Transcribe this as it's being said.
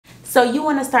So you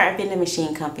want to start a vending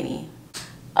machine company.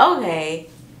 Okay,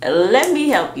 let me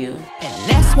help you. And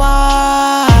that's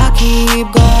why I keep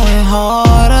going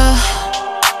harder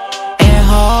and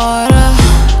harder.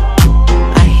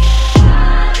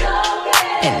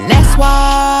 And that's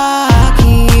why I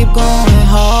keep going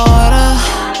harder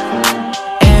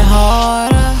and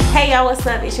harder. Hey y'all, what's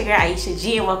up? It's your girl Aisha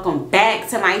G and welcome back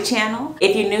to my channel.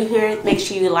 If you're new here, make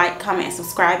sure you like, comment, and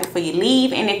subscribe before you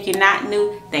leave. And if you're not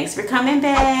new, thanks for coming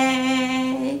back.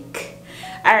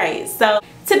 Alright, so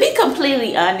to be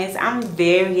completely honest, I'm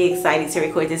very excited to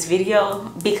record this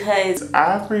video because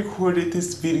I've recorded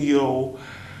this video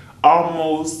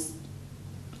almost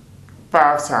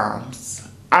 5 times.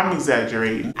 I'm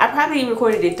exaggerating. I probably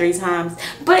recorded it 3 times.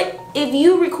 But if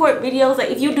you record videos, like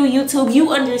if you do YouTube,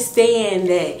 you understand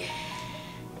that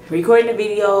recording a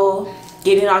video,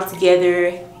 getting it all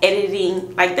together,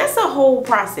 editing, like that's a whole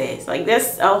process. Like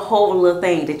that's a whole little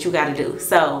thing that you gotta do.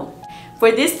 So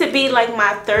for this to be like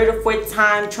my 3rd or 4th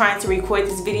time trying to record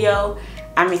this video,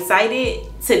 I'm excited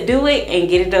to do it and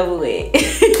get it over with.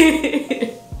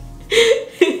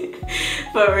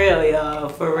 For real, y'all,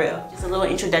 for real. Just a little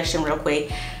introduction real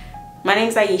quick. My name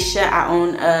is Aisha. I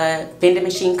own a vending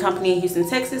machine company in Houston,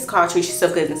 Texas called Trisha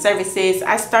Soft Goods and Services.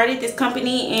 I started this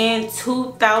company in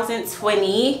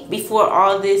 2020 before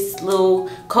all this little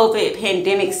COVID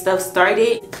pandemic stuff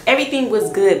started. Everything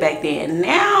was good back then.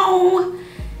 Now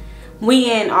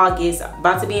we in August,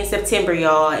 about to be in September,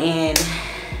 y'all, and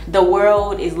the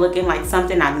world is looking like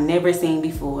something I've never seen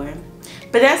before.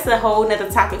 But that's a whole nother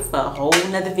topic for a whole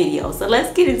nother video. So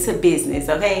let's get into business,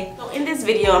 okay? So in this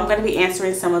video, I'm gonna be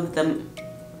answering some of the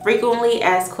frequently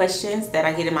asked questions that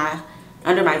I get in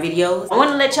under my videos. I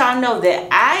wanna let y'all know that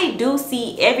I do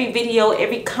see every video,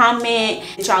 every comment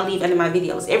that y'all leave under my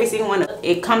videos. Every single one,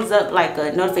 it comes up like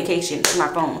a notification to my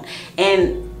phone.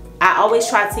 And I always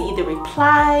try to either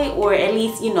reply or at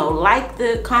least, you know, like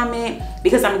the comment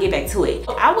because I'm gonna get back to it.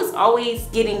 I was always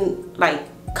getting like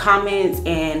comments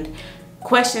and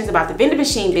questions about the vending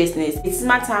machine business. This is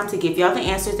my time to give y'all the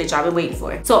answers that y'all been waiting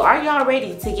for. So are y'all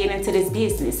ready to get into this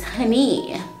business,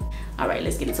 honey? All right,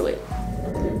 let's get into it.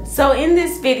 So in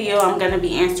this video, I'm gonna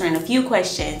be answering a few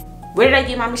questions. Where did I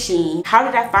get my machine? How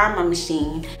did I find my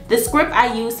machine? The script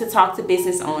I use to talk to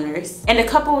business owners, and a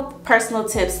couple personal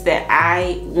tips that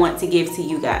I want to give to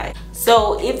you guys.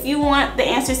 So if you want the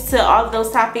answers to all of those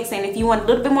topics, and if you want a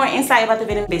little bit more insight about the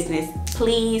vending business,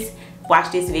 please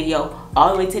watch this video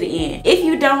all the way to the end. If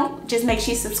you don't, just make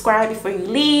sure you subscribe before you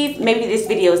leave. Maybe this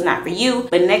video is not for you,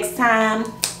 but next time,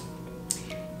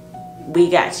 we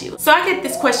got you. So I get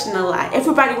this question a lot.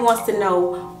 Everybody wants to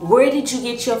know, where did you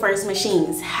get your first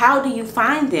machines? How do you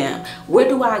find them? Where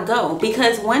do I go?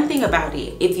 Because one thing about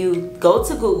it, if you go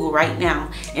to Google right now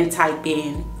and type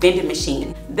in vending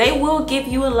machine, they will give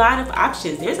you a lot of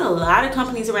options. There's a lot of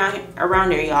companies around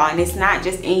there, y'all, and it's not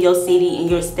just in your city, in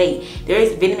your state.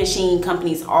 There's vending machine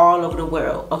companies all over the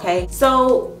world, okay?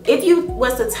 So if you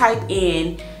was to type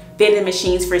in vending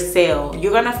machines for sale,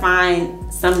 you're gonna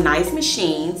find some nice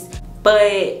machines,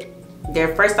 but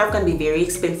they're first off gonna be very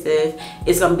expensive.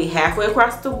 It's gonna be halfway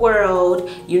across the world.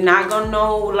 You're not gonna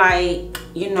know, like,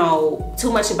 you know,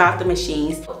 too much about the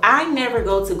machines. I never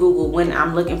go to Google when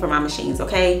I'm looking for my machines,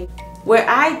 okay? Where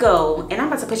I go, and I'm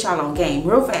about to put y'all on game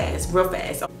real fast.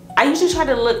 I usually try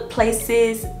to look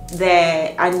places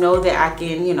that I know that I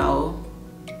can, you know,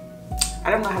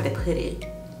 I don't know how to put it.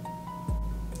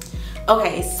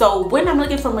 Okay, so when I'm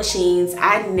looking for machines,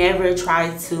 I never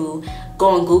try to go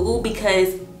on Google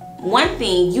because one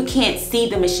thing, you can't see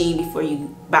the machine before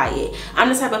you buy it. I'm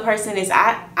the type of person is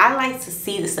I like to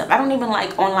see the stuff. I don't even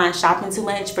like online shopping too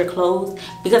much for clothes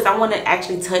because I want to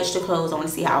actually touch the clothes. I want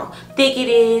to see how thick it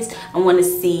is. I want to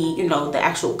see, you know, the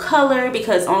actual color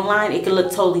because online it can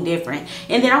look totally different.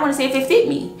 And then I want to see if it fit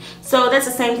me. So that's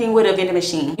the same thing with a vending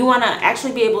machine. You want to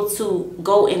actually be able to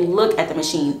go and look at the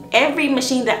machine. Every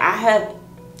machine that I have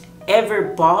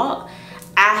ever bought,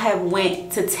 I have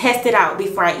went to test it out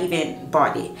before I even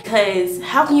bought it. Because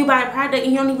how can you buy a product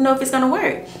and you don't even know if it's gonna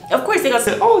work? Of course they're gonna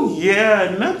say, oh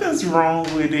yeah, nothing's wrong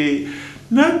with it.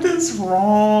 Nothing's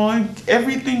wrong.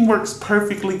 Everything works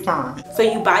perfectly fine. So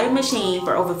you buy a machine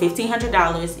for over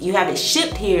 $1,500. You have it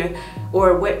shipped here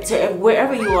or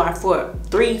wherever you are for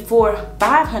 $300, $400,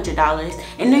 $500.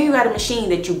 And then you got a machine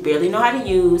that you barely know how to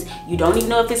use. You don't even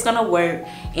know if it's gonna work.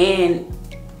 And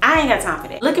I ain't got time for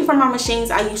that. Looking for my machines,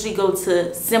 I usually go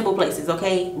to simple places,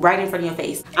 okay? Right in front of your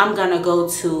face. I'm gonna go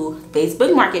to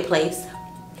Facebook Marketplace.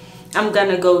 I'm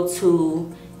gonna go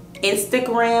to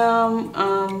Instagram.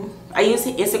 I use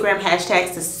Instagram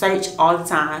hashtags to search all the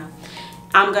time.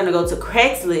 I'm gonna go to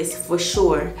Craigslist for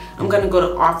sure. I'm gonna go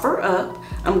to OfferUp.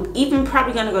 I'm even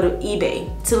probably gonna go to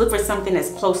eBay to look for something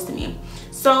that's close to me.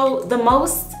 So the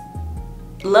most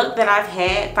luck that I've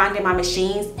had finding my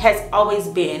machines has always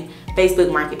been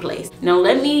Facebook Marketplace. Now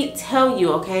let me tell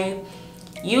you, okay,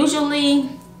 usually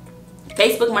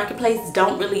Facebook Marketplace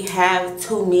don't really have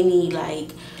too many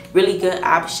like really good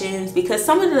options, because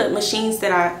some of the machines that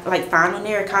I like find on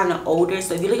there are kind of older.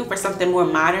 So if you're looking for something more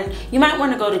modern, you might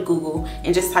want to go to Google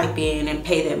and just type in and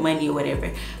pay that money or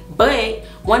whatever. But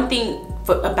one thing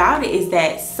about it is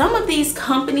that some of these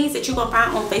companies that you're gonna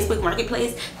find on Facebook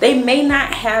Marketplace, they may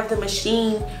not have the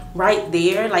machine right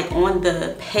there like on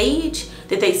the page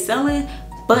that they selling,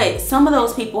 but some of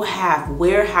those people have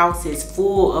warehouses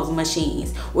full of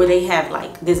machines, or they have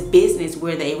like this business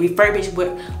where they refurbish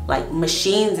with like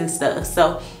machines and stuff.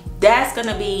 So that's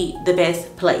gonna be the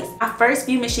best place. My first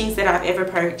few machines that I've ever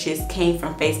purchased came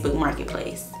from Facebook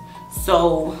Marketplace.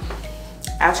 So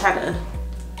I'll try to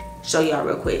show y'all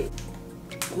real quick.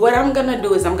 What I'm gonna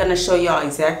do is I'm gonna show y'all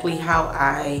exactly how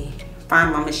I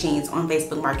find my machines on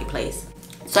Facebook Marketplace.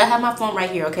 So I have my phone right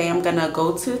here, okay? I'm gonna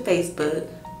go to Facebook,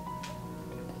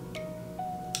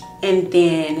 and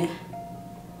then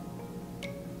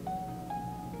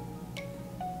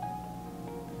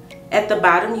at the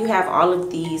bottom you have all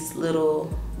of these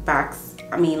little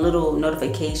little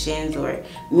notifications or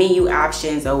menu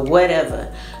options or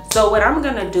whatever. So what I'm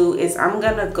gonna do is I'm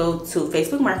gonna go to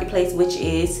Facebook Marketplace, which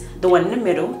is the one in the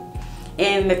middle,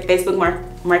 and the Facebook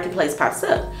Marketplace pops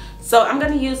up. So I'm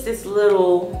gonna use this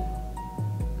little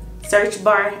search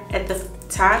bar at the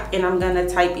top, and I'm gonna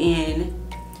type in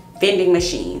vending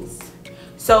machines.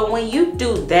 So when you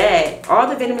do that, all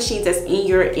the vending machines that's in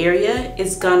your area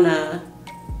is gonna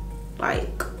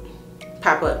like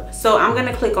pop up. So I'm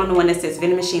gonna click on the one that says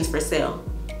vending machines for sale,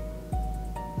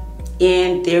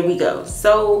 and there we go.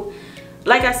 So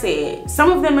like I said,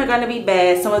 some of them are gonna be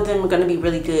bad, some of them are gonna be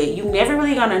really good. You never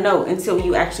really gonna know until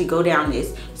you actually go down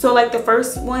this. So like the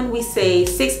first one, we say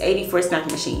 $6.80 for a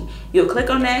snacking machine. You'll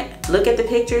click on that, look at the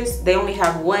pictures. They only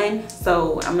have one,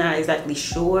 so I'm not exactly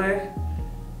sure.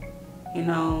 You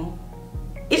know,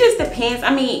 it just depends.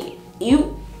 I mean,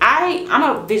 I'm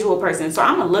a visual person, so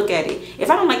I'm gonna look at it. If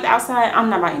I don't like the outside, I'm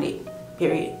not buying it,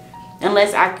 period.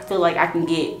 Unless I feel like I can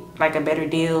get like a better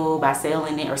deal by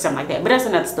selling it or something like that, but that's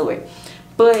another story.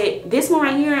 But this one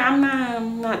right here,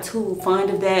 I'm not too fond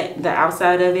of that, the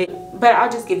outside of it. But I'll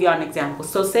just give y'all an example.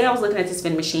 So say I was looking at this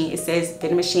vending machine. It says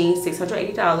vending machine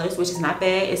 $680, which is not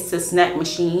bad. It's a snack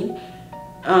machine,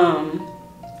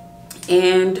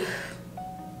 and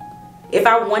if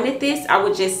I wanted this, I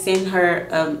would just send her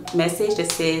a message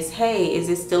that says, hey, is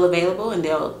this still available? And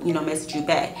they'll, you know, message you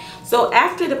back. So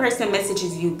after the person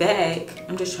messages you back,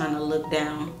 I'm just trying to look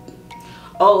down.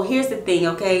 Oh, here's the thing,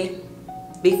 okay?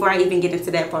 Before I even get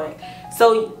into that part.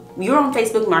 So you're on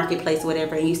Facebook Marketplace or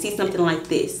whatever, and you see something like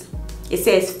this. It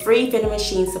says free vending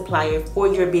machine supplier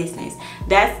for your business.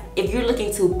 That's if you're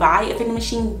looking to buy a vending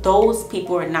machine, those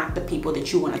people are not the people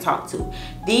that you want to talk to.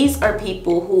 These are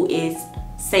people who is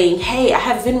saying, hey, I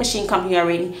have a vending machine company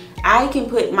already. I can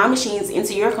put my machines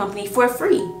into your company for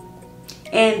free.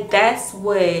 And that's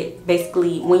what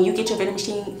basically, when you get your vending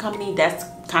machine company, that's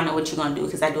kind of what you're gonna do,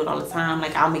 because I do it all the time.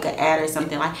 Like I'll make an ad or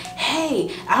something like,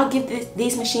 hey, I'll give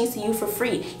these machines to you for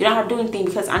free. You don't have to do anything,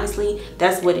 because honestly,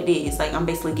 that's what it is. Like I'm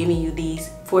basically giving you these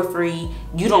for free.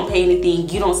 You don't pay anything,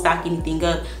 you don't stock anything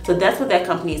up. So that's what that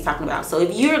company is talking about. So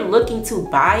if you're looking to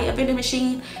buy a vending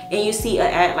machine and you see an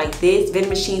ad like this, vending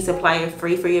machine supplier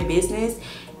free for your business,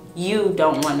 you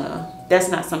don't wanna, that's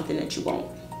not something that you want.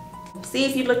 See,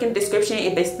 if you look in the description,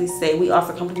 it basically say we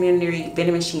offer complimentary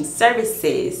vending machine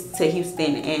services to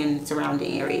Houston and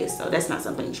surrounding areas. So that's not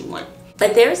something that you want.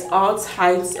 But there's all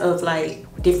types of like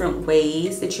different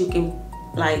ways that you can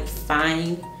like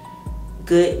find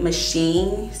good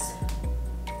machines.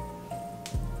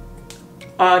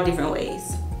 All different ways.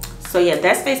 So yeah,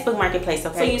 that's Facebook Marketplace.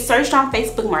 Okay. So you searched on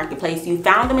Facebook Marketplace, you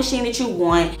found the machine that you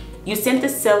want. You sent the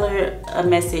seller a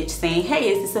message saying, hey,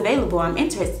 is this available? I'm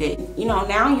interested. You know,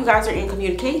 now you guys are in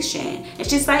communication. It's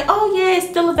just like, oh yeah, it's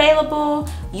still available.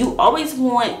 You always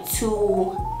want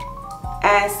to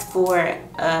ask for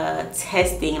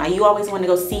testing. Like you always want to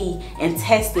go see and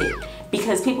test it,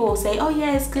 because people will say, oh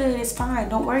yeah, it's good, it's fine,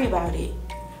 don't worry about it.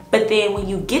 But then when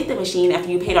you get the machine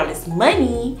after you paid all this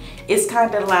money, it's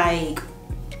kind of like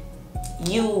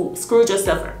you screwed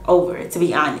yourself over, to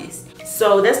be honest.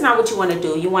 So that's not what you want to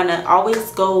do. You want to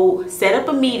always go set up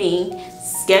a meeting,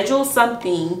 schedule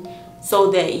something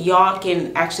so that y'all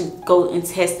can actually go and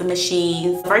test the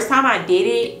machines. The first time I did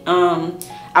it,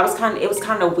 it was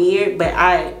kind of weird, but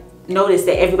I notice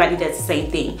that everybody does the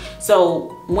same thing.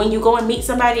 So when you go and meet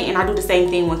somebody, and I do the same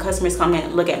thing when customers come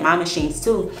and look at my machines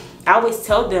too, I always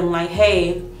tell them like,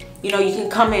 hey, you know, you can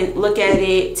come and look at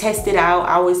it, test it out.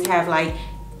 I always have like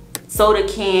soda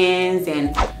cans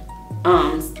and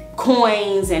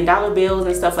coins and dollar bills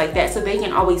and stuff like that, so they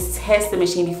can always test the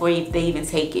machine before they even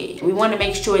take it. We want to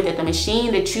make sure that the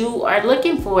machine that you are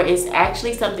looking for is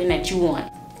actually something that you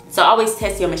want. So always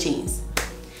test your machines.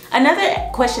 Another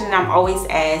question that I'm always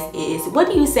asked is, what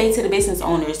do you say to the business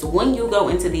owners when you go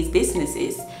into these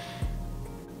businesses?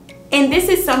 And this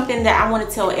is something that I want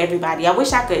to tell everybody. I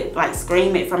wish I could like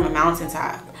scream it from a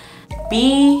mountaintop.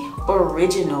 Be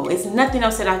original. It's nothing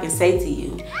else that I can say to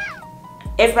you.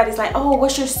 Everybody's like, oh,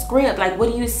 what's your script? Like,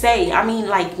 what do you say? I mean,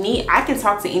 like me, I can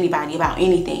talk to anybody about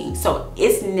anything. So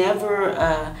it's never,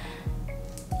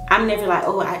 I'm never like,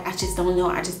 oh, I just don't know.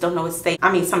 I just don't know what to say.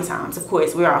 I mean, sometimes, of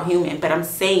course, we're all human. But I'm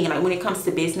saying, like, when it comes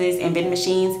to business and vending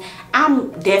machines,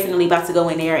 I'm definitely about to go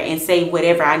in there and say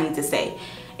whatever I need to say.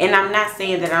 And I'm not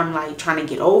saying that I'm like trying to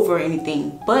get over or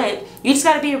anything, but you just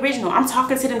gotta be original. I'm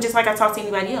talking to them just like I talk to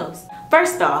anybody else.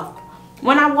 First off,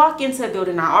 when I walk into a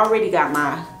building, I already got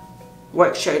my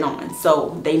work shirt on.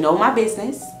 So they know my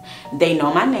business, they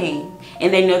know my name,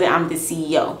 and they know that I'm the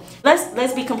CEO.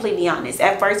 Let's be completely honest.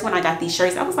 At first when I got these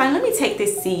shirts, I was like, let me take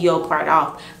this CEO part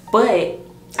off. But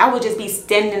I would just be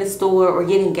standing in the store or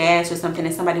getting gas or something,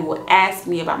 and somebody would ask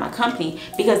me about my company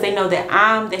because they know that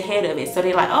I'm the head of it. So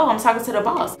they're like, oh, I'm talking to the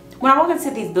boss. When I walk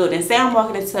into these buildings, say I'm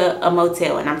walking into a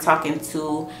motel and I'm talking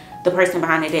to the person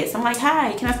behind the desk, I'm like,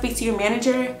 hi, can I speak to your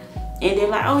manager? And they're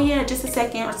like, oh yeah, just a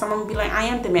second. Or someone will be like, I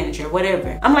am the manager,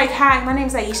 whatever. I'm like, hi, my name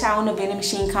is Aisha. I own a vending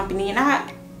machine company, and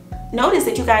I noticed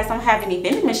that you guys don't have any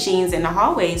vending machines in the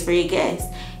hallways for your guests.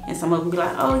 And some of them be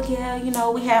like, oh yeah, you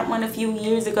know, we had one a few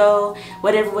years ago,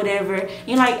 whatever.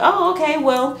 You're like, oh, okay,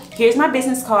 well, here's my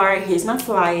business card, here's my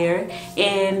flyer,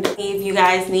 and if you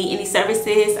guys need any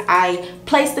services, I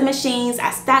place the machines,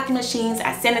 I stock the machines,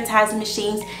 I sanitize the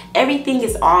machines. Everything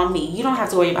is on me. You don't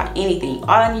have to worry about anything. All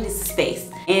I need is space.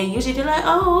 And usually they're like,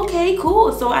 oh, okay,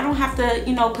 cool. So I don't have to,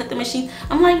 you know, put the machine.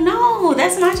 I'm like, no,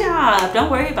 that's my job.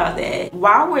 Don't worry about that.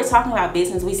 While we're talking about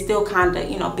business, we still kind of,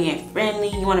 you know, being friendly.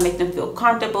 You want to make them feel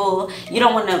comfortable. You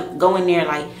don't want to go in there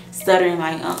like stuttering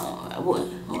like,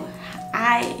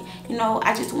 you know,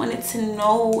 I just wanted to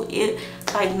know it.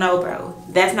 Like, no, bro,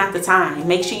 that's not the time.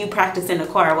 Make sure you practice in the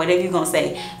car, whatever you're going to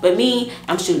say. But me,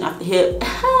 I'm shooting off the hip.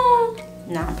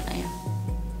 Nah, I'm playing.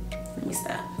 Let me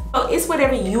stop. So it's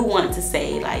whatever you want to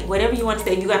say, like whatever you want to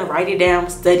say. You gotta write it down,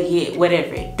 study it,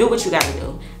 whatever. Do what you gotta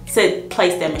do to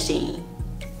place that machine.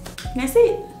 And that's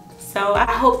it. So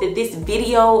I hope that this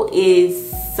video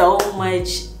is so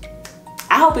much,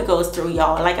 I hope it goes through,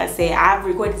 y'all. Like I said, I've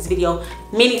recorded this video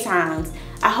many times.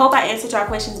 I hope I answered y'all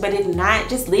questions, but if not,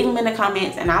 just leave them in the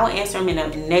comments and I will answer them in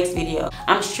the next video.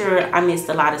 I'm sure I missed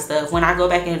a lot of stuff. When I go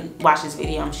back and watch this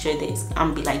video, I'm sure that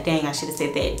I'm gonna be like, dang, I should have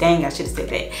said that. Dang, I should have said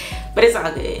that. But it's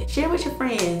all good. Share with your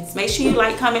friends. Make sure you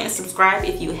like, comment, and subscribe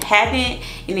if you haven't.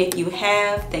 And if you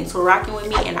have, thanks for rocking with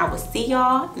me, and I will see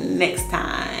y'all next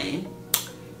time.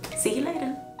 See you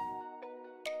later.